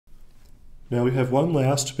Now we have one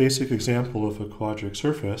last basic example of a quadric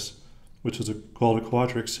surface, which is called a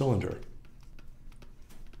quadric cylinder.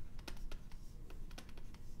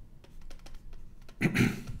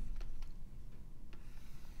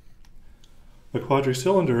 A quadric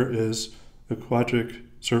cylinder is a quadric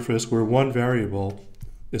surface where one variable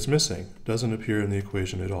is missing, doesn't appear in the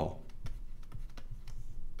equation at all.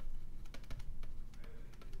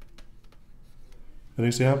 An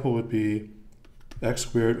example would be x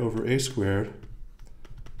squared over a squared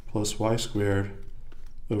plus y squared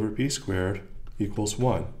over b squared equals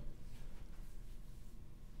 1.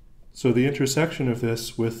 So the intersection of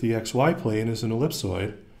this with the xy plane is an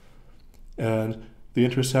ellipsoid, and the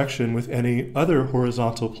intersection with any other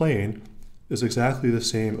horizontal plane is exactly the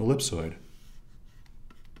same ellipsoid.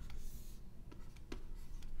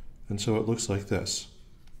 And so it looks like this.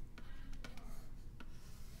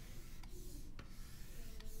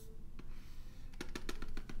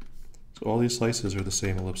 So all these slices are the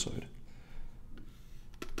same ellipsoid.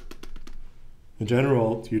 In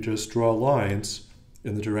general, you just draw lines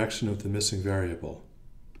in the direction of the missing variable.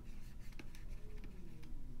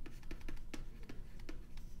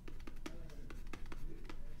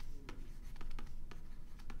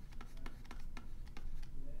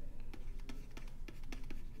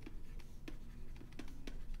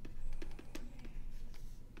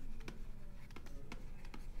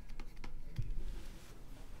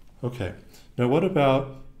 Okay, now what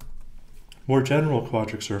about more general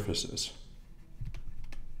quadric surfaces?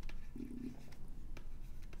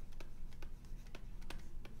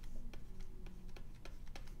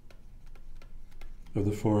 Of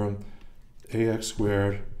the form ax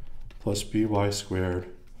squared plus by squared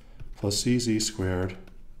plus cz squared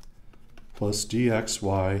plus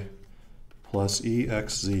dxy plus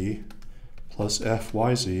exz plus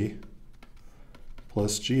fyz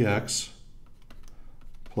plus gx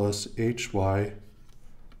plus hy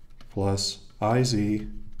plus iz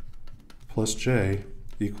plus j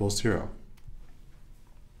equals 0.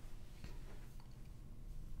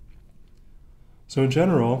 So in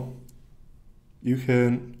general, you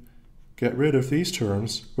can get rid of these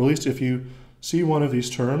terms, or at least if you see one of these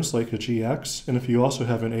terms like a gx, and if you also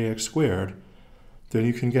have an ax squared, then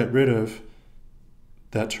you can get rid of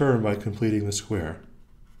that term by completing the square.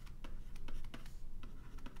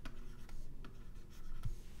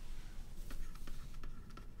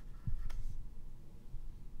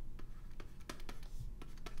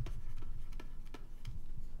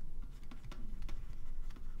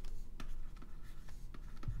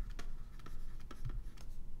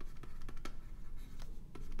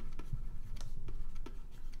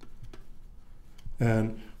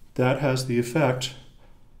 And that has the effect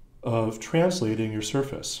of translating your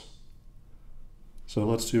surface. So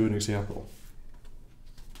let's do an example.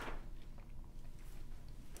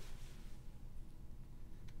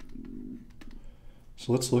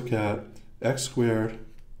 So let's look at x squared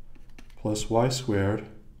plus y squared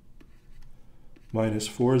minus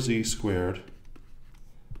 4z squared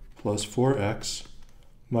plus 4x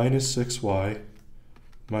minus 6y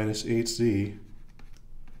minus 8z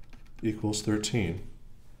equals 13.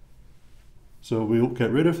 So we'll get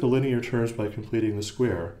rid of the linear terms by completing the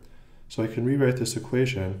square. So I can rewrite this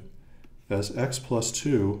equation as x plus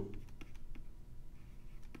 2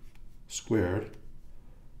 squared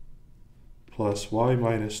plus y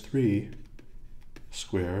minus 3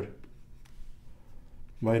 squared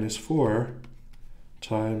minus 4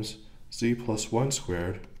 times z plus 1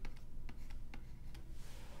 squared.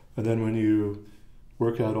 And then when you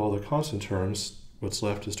work out all the constant terms, what's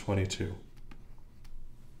left is 22.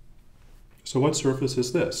 So what surface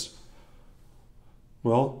is this?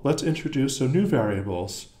 Well, let's introduce some new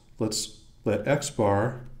variables. Let's let x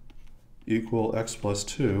bar equal x plus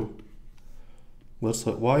 2. Let's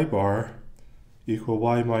let y bar equal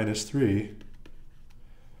y minus 3.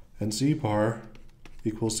 And z bar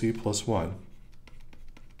equals z plus 1.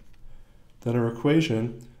 Then our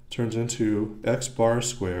equation turns into x bar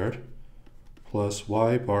squared plus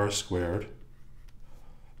y bar squared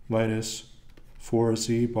minus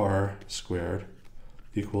 4z bar squared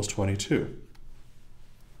equals 22.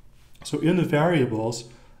 So in the variables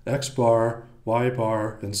x bar, y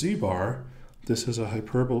bar, and z bar, this is a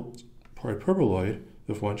hyperboloid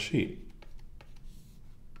of one sheet.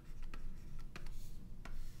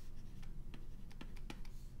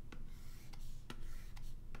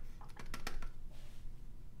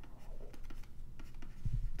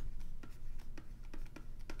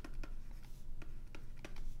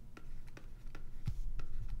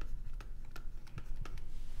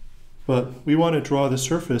 But we want to draw the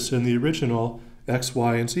surface in the original x,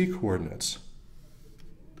 y, and z coordinates.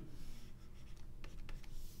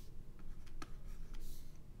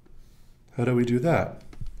 How do we do that?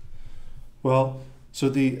 Well, so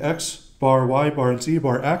the x bar, y bar, and z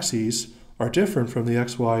bar axes are different from the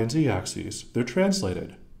x, y, and z axes. They're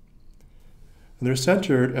translated. And they're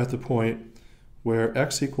centered at the point where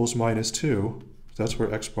x equals minus 2, that's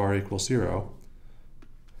where x bar equals 0,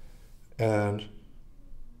 and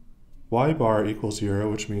y bar equals 0,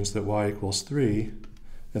 which means that y equals 3,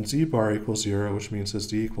 and z bar equals 0, which means that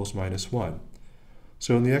z equals minus 1.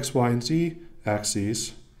 So in the x, y, and z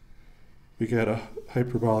axes, we get a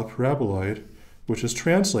hyperbolic paraboloid, which is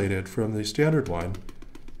translated from the standard one,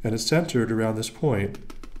 and it's centered around this point,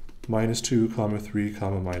 minus 2, 3,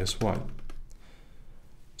 minus 1.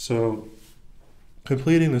 So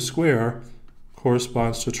completing the square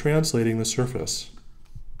corresponds to translating the surface.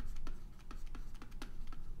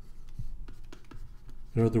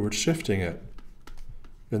 In other words, shifting it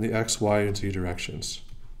in the x, y, and z directions.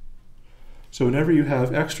 So whenever you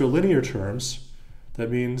have extra linear terms, that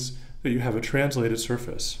means that you have a translated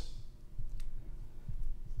surface.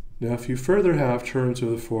 Now, if you further have terms of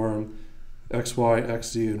the form xy,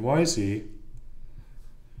 xz, and yz,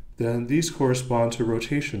 then these correspond to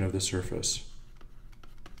rotation of the surface.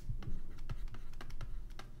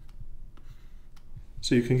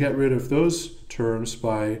 So you can get rid of those terms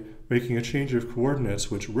by making a change of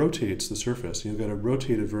coordinates which rotates the surface. You'll get a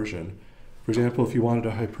rotated version. For example, if you wanted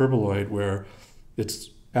a hyperboloid where its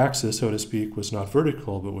axis, so to speak, was not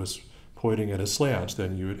vertical but was pointing at a slant,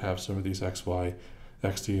 then you would have some of these xy,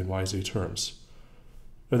 xd, and yz terms.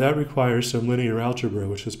 Now that requires some linear algebra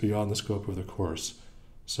which is beyond the scope of the course.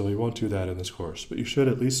 So we won't do that in this course, but you should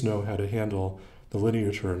at least know how to handle the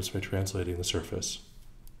linear terms by translating the surface.